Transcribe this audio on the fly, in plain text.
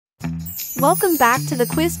Welcome back to the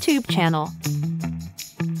QuizTube channel.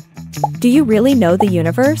 Do you really know the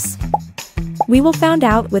universe? We will find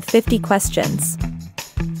out with 50 questions.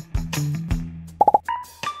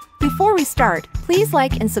 Before we start, please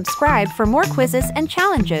like and subscribe for more quizzes and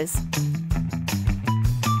challenges.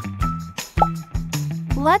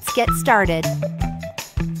 Let's get started.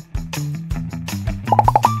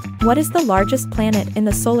 What is the largest planet in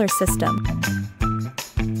the solar system?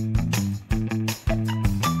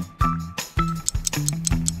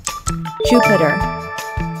 Jupiter.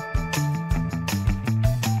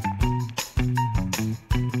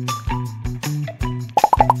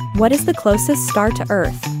 What is the closest star to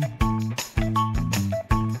Earth?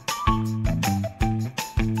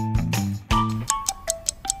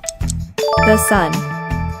 The Sun.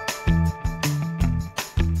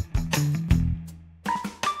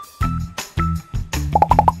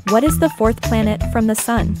 What is the fourth planet from the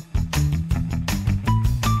Sun?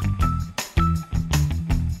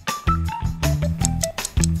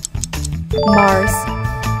 Mars.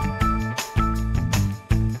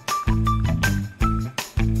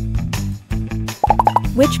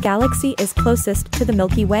 Which galaxy is closest to the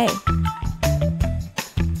Milky Way?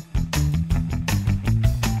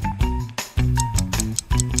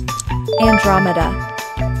 Andromeda.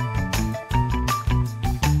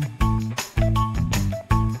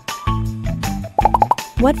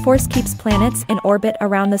 What force keeps planets in orbit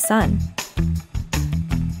around the Sun?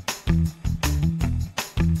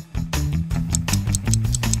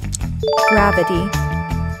 Gravity.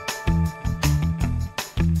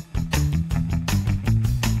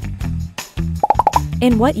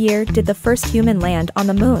 In what year did the first human land on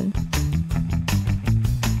the Moon?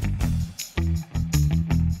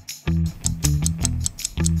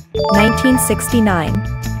 (1969).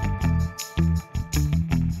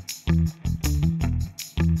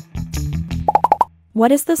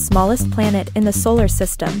 What is the smallest planet in the solar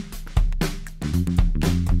system?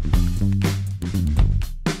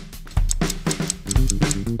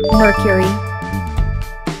 Mercury.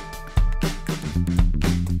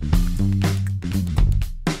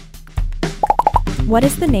 What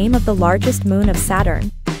is the name of the largest moon of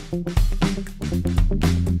Saturn?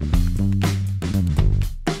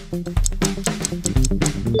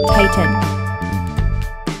 Titan.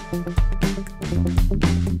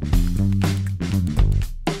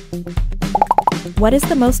 What is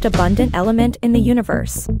the most abundant element in the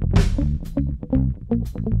universe?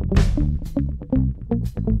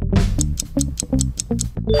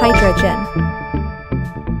 Hydrogen.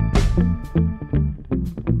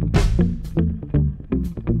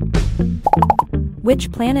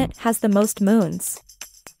 Which planet has the most moons?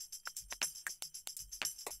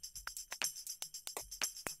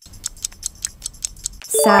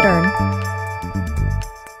 Saturn.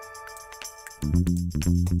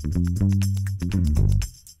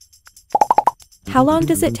 How long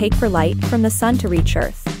does it take for light from the Sun to reach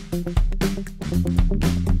Earth?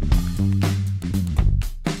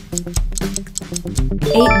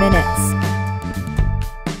 8 minutes.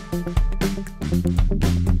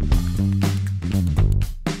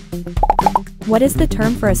 What is the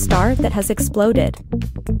term for a star that has exploded?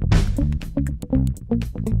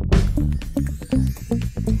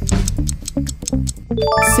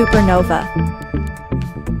 Supernova.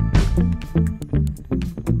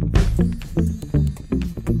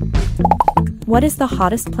 What is the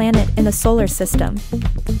hottest planet in the solar system?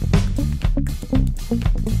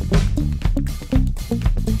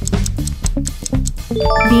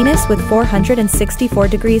 Venus with 464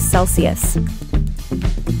 degrees Celsius.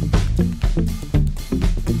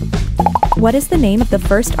 What is the name of the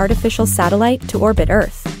first artificial satellite to orbit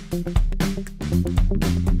Earth?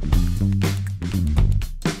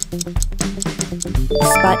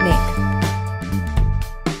 Sputnik.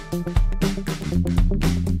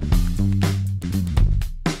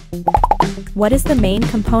 What is the main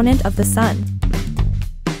component of the Sun?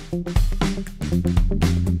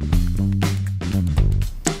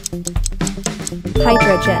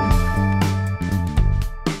 Hydrogen.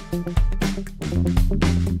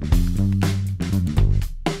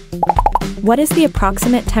 What is the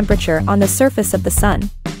approximate temperature on the surface of the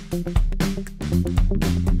Sun?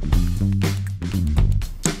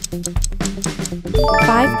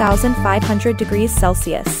 (5,500 degrees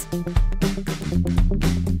Celsius).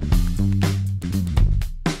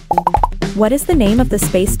 What is the name of the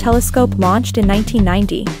space telescope launched in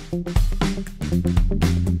 1990?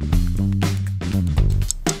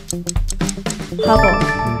 Hubble.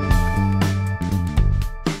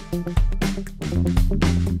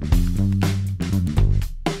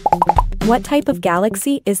 What type of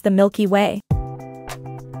galaxy is the Milky Way?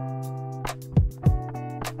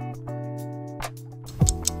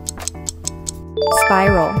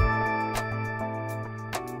 Spiral.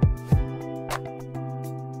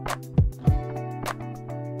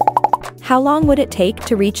 How long would it take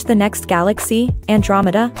to reach the next galaxy,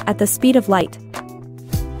 Andromeda, at the speed of light?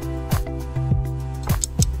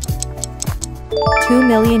 2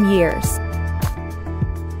 million years.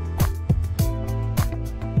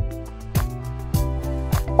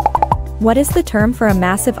 What is the term for a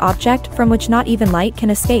massive object from which not even light can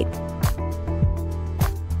escape?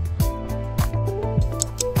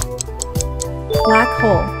 Black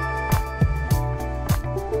hole.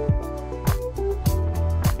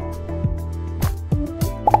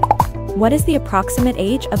 What is the approximate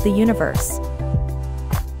age of the universe?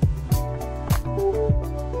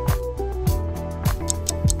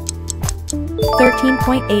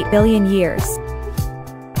 13.8 billion years.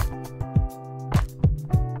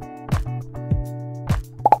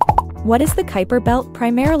 What is the Kuiper belt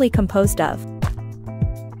primarily composed of?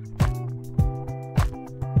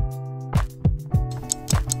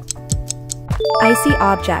 Icy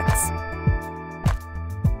objects.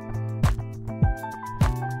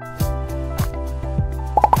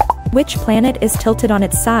 Which planet is tilted on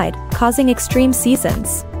its side, causing extreme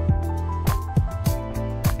seasons?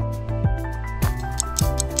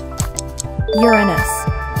 Uranus.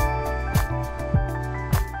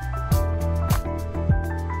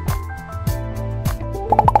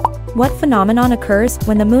 What phenomenon occurs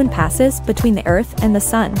when the moon passes between the Earth and the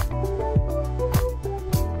Sun?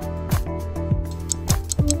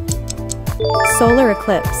 Solar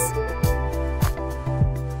eclipse.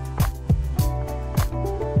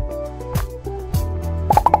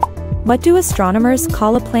 What do astronomers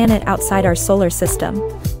call a planet outside our solar system?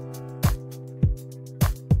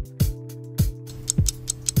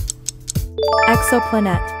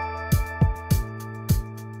 Exoplanet.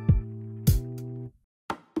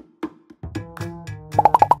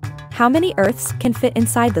 How many Earths can fit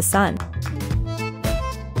inside the Sun?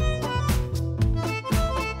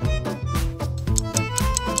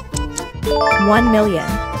 1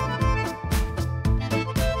 million.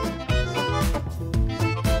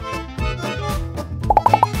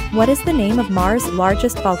 What is the name of Mars'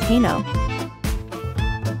 largest volcano?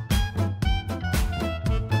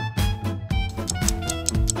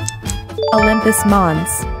 Olympus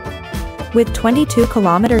Mons. With 22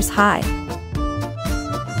 kilometers high.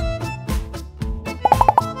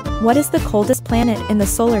 What is the coldest planet in the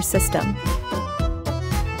solar system?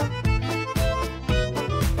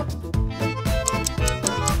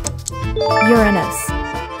 Uranus.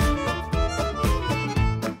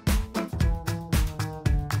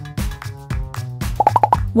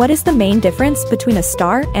 What is the main difference between a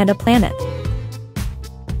star and a planet?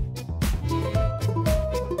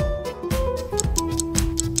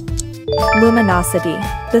 Luminosity.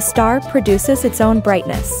 The star produces its own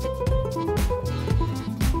brightness.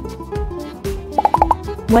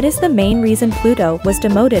 What is the main reason Pluto was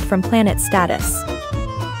demoted from planet status?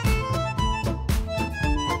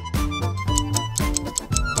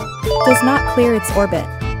 Does not clear its orbit.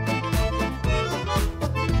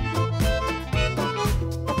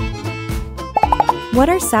 What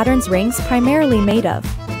are Saturn's rings primarily made of?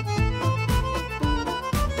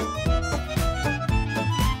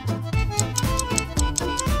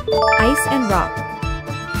 Ice and rock.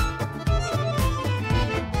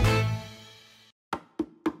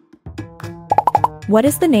 What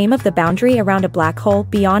is the name of the boundary around a black hole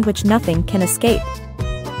beyond which nothing can escape?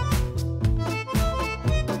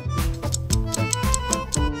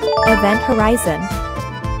 Event horizon.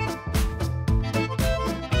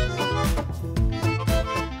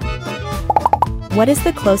 What is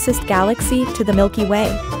the closest galaxy to the Milky Way?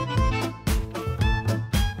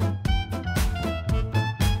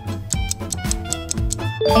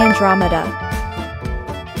 Andromeda.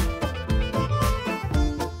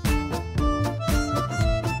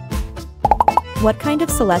 What kind of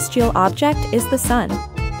celestial object is the Sun?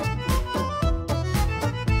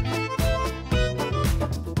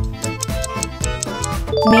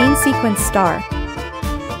 Main sequence star.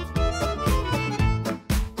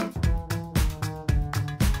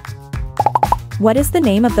 What is the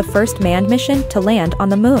name of the first manned mission to land on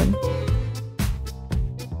the Moon?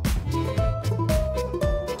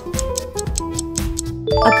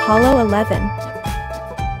 Apollo 11.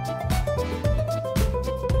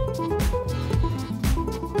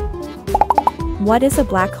 What is a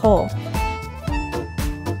black hole?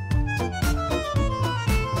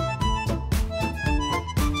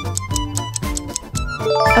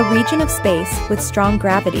 A region of space with strong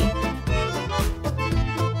gravity.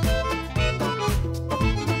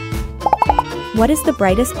 What is the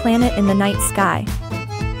brightest planet in the night sky?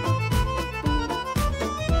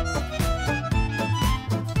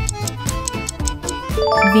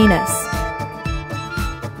 Venus.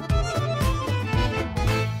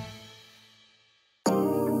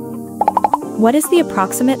 What is the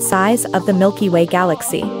approximate size of the Milky Way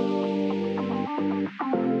galaxy?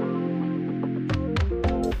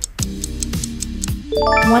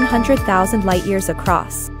 (100,000 light-years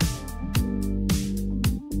across).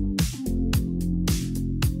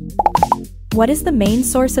 What is the main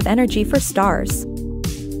source of energy for stars?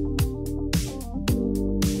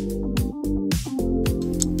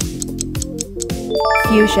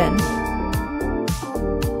 Fusion.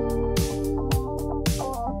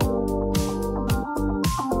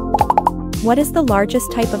 What is the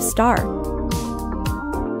largest type of star?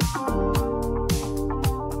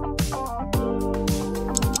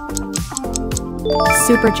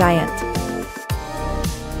 Supergiant.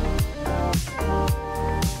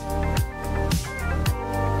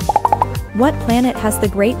 What planet has the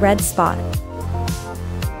Great Red Spot?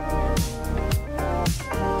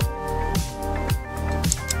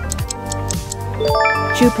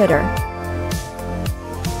 Jupiter.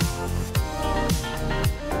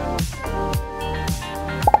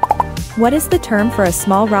 What is the term for a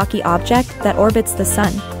small rocky object that orbits the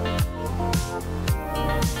Sun?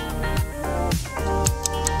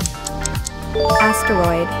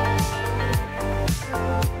 Asteroid.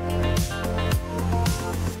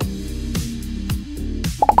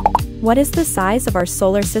 What is the size of our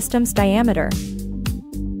solar system's diameter?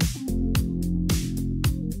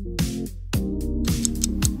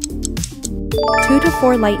 (2 to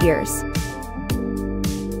 4 light-years).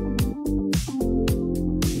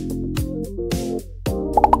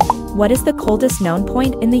 What is the coldest known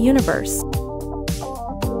point in the universe?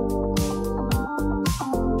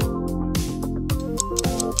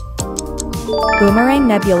 Boomerang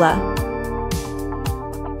Nebula.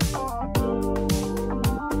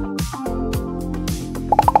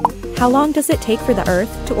 How long does it take for the Earth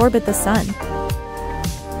to orbit the Sun?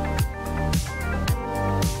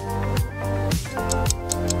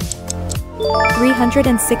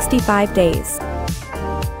 (365 days).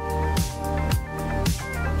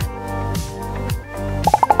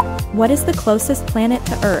 What is the closest planet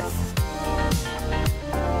to Earth?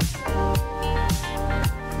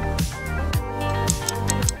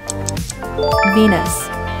 Venus.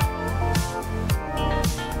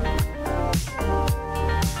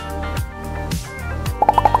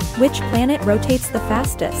 Which planet rotates the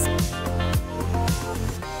fastest?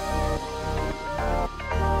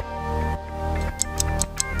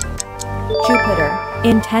 Jupiter,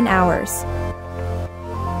 in 10 hours.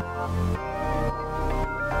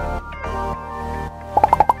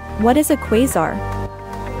 What is a quasar?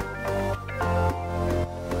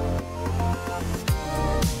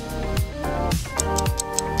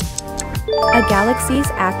 A galaxy's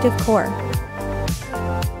active core.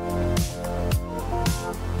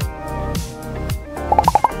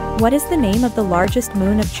 What is the name of the largest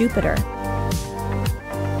moon of Jupiter?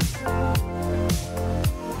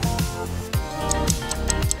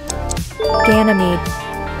 Ganymede.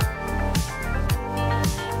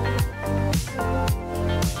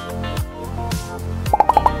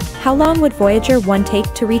 How long would Voyager 1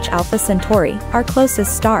 take to reach Alpha Centauri, our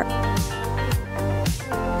closest star?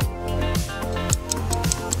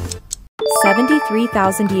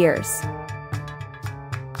 73,000 years.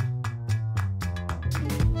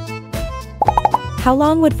 How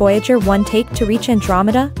long would Voyager 1 take to reach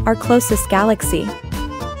Andromeda, our closest galaxy?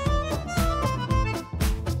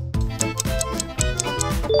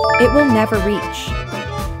 It will never reach.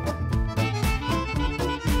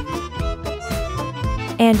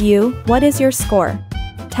 And you, what is your score?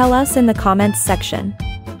 Tell us in the comments section.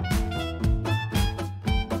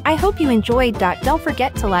 I hope you enjoyed. Don't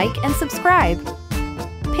forget to like and subscribe.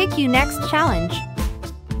 Pick you next challenge.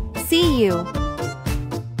 See you.